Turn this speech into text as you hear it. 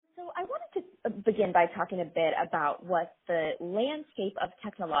begin by talking a bit about what the landscape of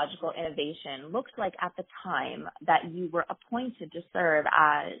technological innovation looks like at the time that you were appointed to serve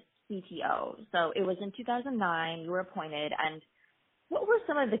as CTO. So it was in 2009 you were appointed, and what were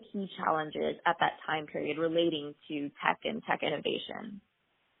some of the key challenges at that time period relating to tech and tech innovation?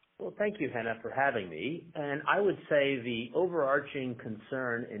 Well, thank you, Hannah, for having me. And I would say the overarching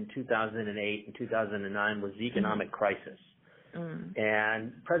concern in 2008 and 2009 was the economic crisis.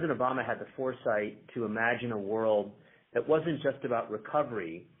 And President Obama had the foresight to imagine a world that wasn't just about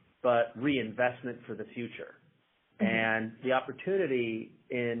recovery, but reinvestment for the future. And the opportunity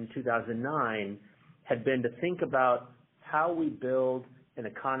in 2009 had been to think about how we build an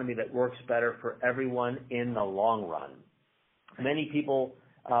economy that works better for everyone in the long run. Many people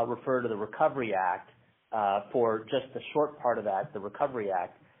refer to the Recovery Act for just the short part of that, the Recovery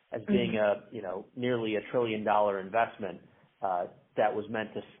Act, as being nearly $1 trillion investment that was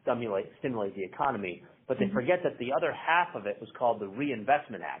meant to stimulate the economy. But they forget that the other half of it was called the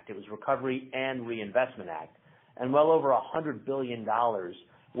Reinvestment Act. It was Recovery and Reinvestment Act. And well over $100 billion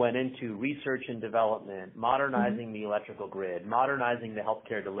went into research and development, modernizing the electrical grid, modernizing the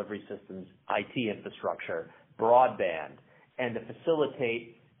healthcare delivery systems, IT infrastructure, broadband, and to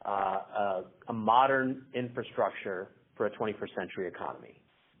facilitate a modern infrastructure for a 21st century economy.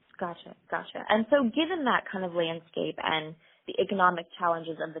 Gotcha. And so given that kind of landscape and the economic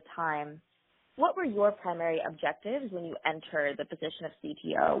challenges of the time, what were your primary objectives when you entered the position of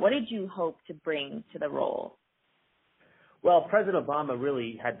CTO? What did you hope to bring to the role? Well, President Obama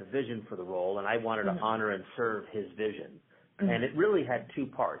really had the vision for the role, and I wanted to honor and serve his vision. And it really had two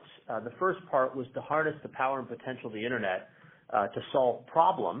parts. The first part was to harness the power and potential of the Internet to solve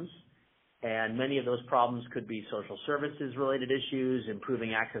problems, and many of those problems could be social services related issues,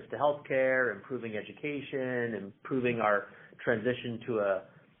 improving access to health care, improving education, improving our transition to a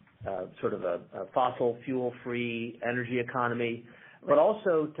fossil fuel-free energy economy, but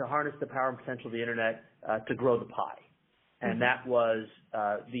also to harness the power and potential of the Internet to grow the pie. And that was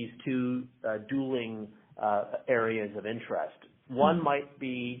these two dueling areas of interest. One might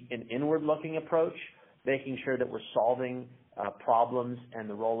be an inward-looking approach, making sure that we're solving problems and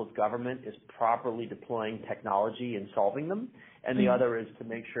the role of government is properly deploying technology and solving them. And the other is to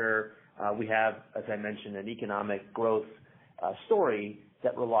make sure we have, as I mentioned, an economic growth story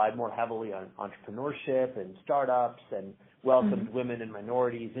that relied more heavily on entrepreneurship and startups and welcomed women and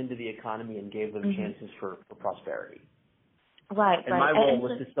minorities into the economy and gave them chances for prosperity. Right. And my role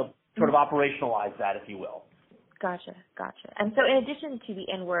was to still sort of operationalize that, if you will. Gotcha. And so in addition to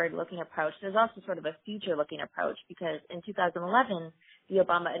the inward-looking approach, there's also sort of a future-looking approach because in 2011, the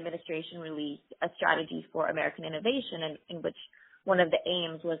Obama administration released a strategy for American innovation in which one of the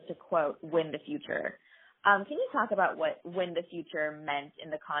aims was to, quote, win the future. Can you talk about what win the future meant in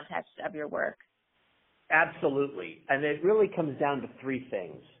the context of your work? Absolutely. And it really comes down to three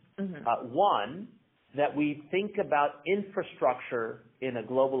things. One, that we think about infrastructure in a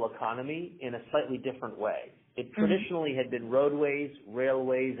global economy in a slightly different way. It traditionally had been roadways,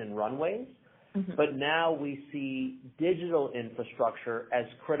 railways, and runways, but now we see digital infrastructure as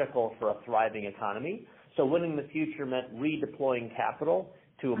critical for a thriving economy. So winning the future meant redeploying capital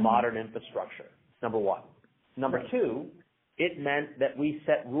to a modern infrastructure, number one. Number two, it meant that we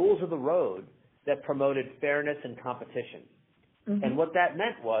set rules of the road that promoted fairness and competition. And what that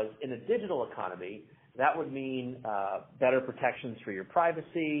meant was, in a digital economy, that would mean better protections for your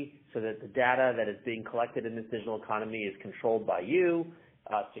privacy so that the data that is being collected in this digital economy is controlled by you,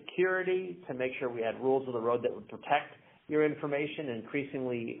 security to make sure we had rules of the road that would protect your information,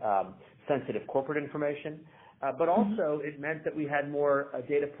 increasingly sensitive corporate information, but also it meant that we had more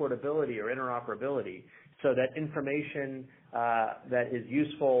data portability or interoperability so that information that is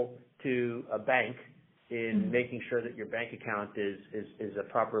useful to a bank in making sure that your bank account is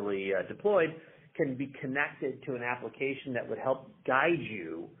properly deployed can be connected to an application that would help guide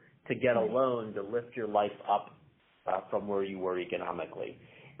you to get a loan to lift your life up from where you were economically.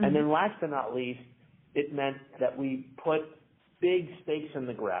 And then last but not least, it meant that we put big stakes in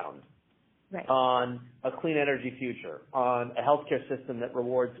the ground on a clean energy future, on a healthcare system that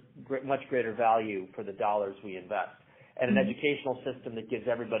rewards much greater value for the dollars we invest, and an educational system that gives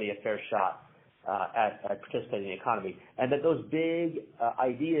everybody a fair shot at participating in the economy. And that those big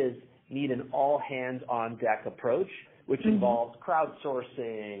ideas need an all-hands-on-deck approach, which involves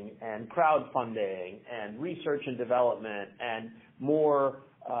crowdsourcing and crowdfunding and research and development and more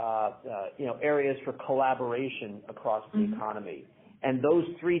areas for collaboration across the economy. And those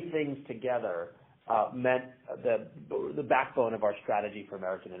three things together meant the backbone of our strategy for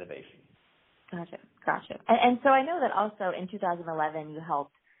American innovation. Gotcha. And so I know that also in 2011 you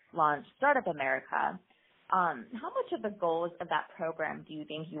helped launched Startup America. How much of the goals of that program do you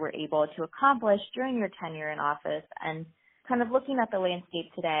think you were able to accomplish during your tenure in office? And kind of looking at the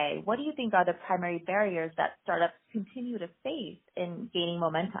landscape today, what do you think are the primary barriers that startups continue to face in gaining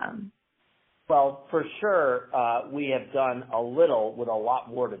momentum? Well, for sure, we have done a little with a lot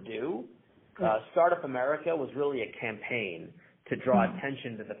more to do. Startup America was really a campaign to draw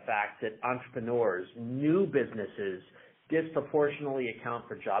attention to the fact that entrepreneurs, new businesses, disproportionately account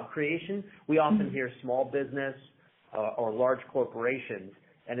for job creation. We often hear small business or large corporations,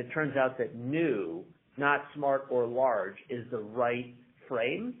 and it turns out that new, not smart or large, is the right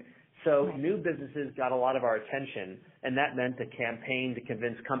frame. So new businesses got a lot of our attention, and that meant a campaign to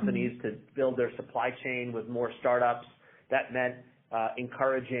convince companies to build their supply chain with more startups. That meant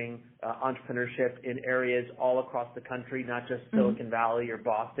encouraging entrepreneurship in areas all across the country, not just Silicon Valley or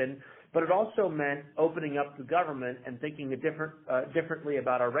Boston. But it also meant opening up the government and thinking differently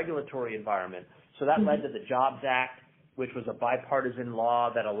about our regulatory environment. So that led to the Jobs Act, which was a bipartisan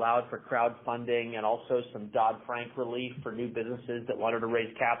law that allowed for crowdfunding and also some Dodd-Frank relief for new businesses that wanted to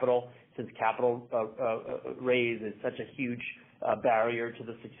raise capital, since capital raise is such a huge barrier to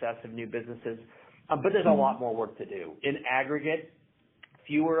the success of new businesses. But there's a lot more work to do. In aggregate,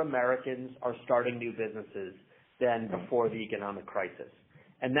 fewer Americans are starting new businesses than before the economic crisis.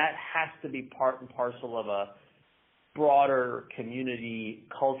 And that has to be part and parcel of a broader community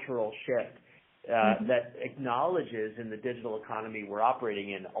cultural shift that acknowledges in the digital economy we're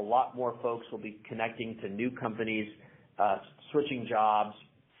operating in, a lot more folks will be connecting to new companies, switching jobs.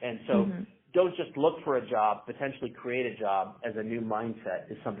 And so don't just look for a job, potentially create a job as a new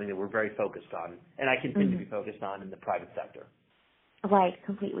mindset is something that we're very focused on, and I continue to be focused on in the private sector. Right,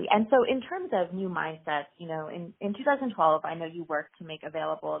 completely. And so in terms of new mindsets, you know, in 2012, I know you worked to make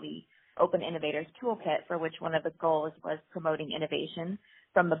available the Open Innovators Toolkit, for which one of the goals was promoting innovation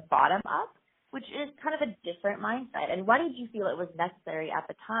from the bottom up, which is kind of a different mindset. And why did you feel it was necessary at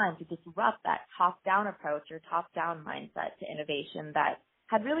the time to disrupt that top-down approach or top-down mindset to innovation that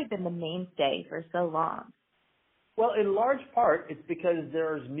had really been the mainstay for so long? Well, in large part, it's because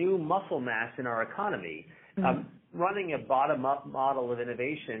there's new muscle mass in our economy. Running a bottom-up model of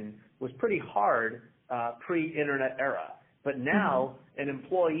innovation was pretty hard pre-internet era. But now an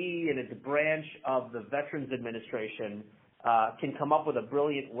employee in a branch of the Veterans Administration can come up with a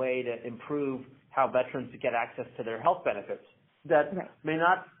brilliant way to improve how veterans get access to their health benefits that may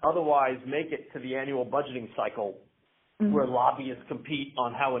not otherwise make it to the annual budgeting cycle where lobbyists compete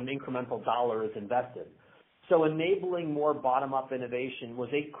on how an incremental dollar is invested. So enabling more bottom-up innovation was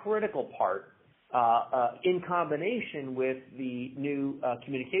a critical part in combination with the new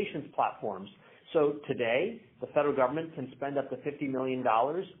communications platforms. So today, the federal government can spend up to $50 million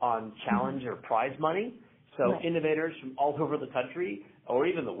on challenge or prize money. So innovators from all over the country, or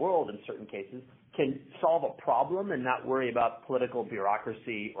even the world in certain cases, can solve a problem and not worry about political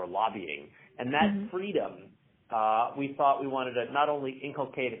bureaucracy or lobbying. And that freedom, we thought we wanted to not only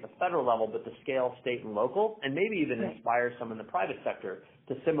inculcate at the federal level, but to scale state and local, and maybe even inspire some in the private sector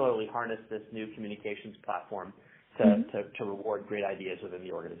to similarly harness this new communications platform to reward great ideas within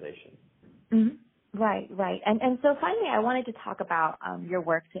the organization. Right. And so finally, I wanted to talk about your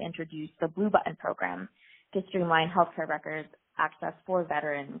work to introduce the Blue Button program to streamline healthcare records access for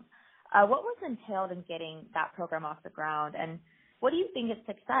veterans. What was entailed in getting that program off the ground, and what do you think its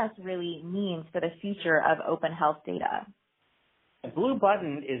success really means for the future of open health data? Blue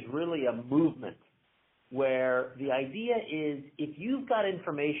Button is really a movement where the idea is if you've got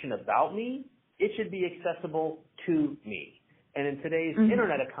information about me, it should be accessible to me. And in today's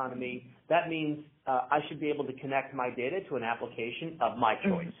internet economy, that means I should be able to connect my data to an application of my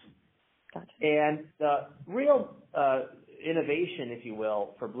choice. Gotcha. And the real innovation, if you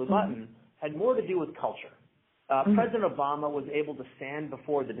will, for Blue Button had more to do with culture. President Obama was able to stand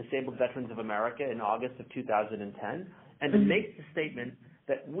before the Disabled Veterans of America in August of 2010 and to make the statement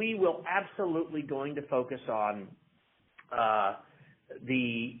that we will absolutely going to focus on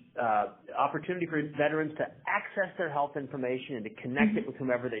the opportunity for veterans to access their health information and to connect it with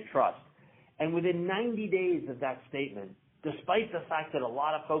whomever they trust. And within 90 days of that statement, despite the fact that a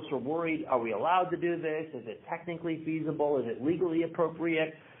lot of folks were worried, are we allowed to do this? Is it technically feasible? Is it legally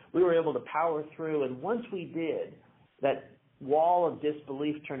appropriate? We were able to power through. And once we did, that wall of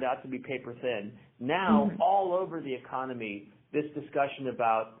disbelief turned out to be paper thin. Now, all over the economy, this discussion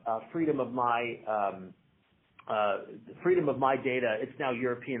about freedom of my data, it's now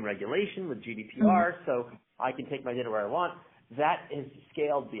European regulation with GDPR, so I can take my data where I want. That has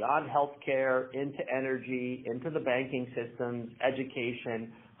scaled beyond healthcare, into energy, into the banking systems,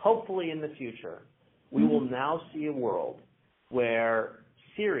 education. Hopefully in the future, we will now see a world where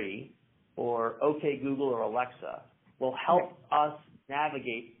Siri or OK Google or Alexa will help us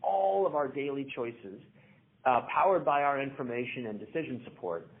navigate all of our daily choices, powered by our information and decision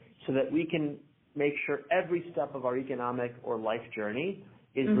support, so that we can make sure every step of our economic or life journey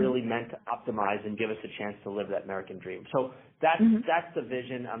is really meant to optimize and give us a chance to live that American dream. So that's the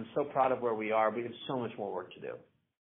vision. I'm so proud of where we are. We have so much more work to do.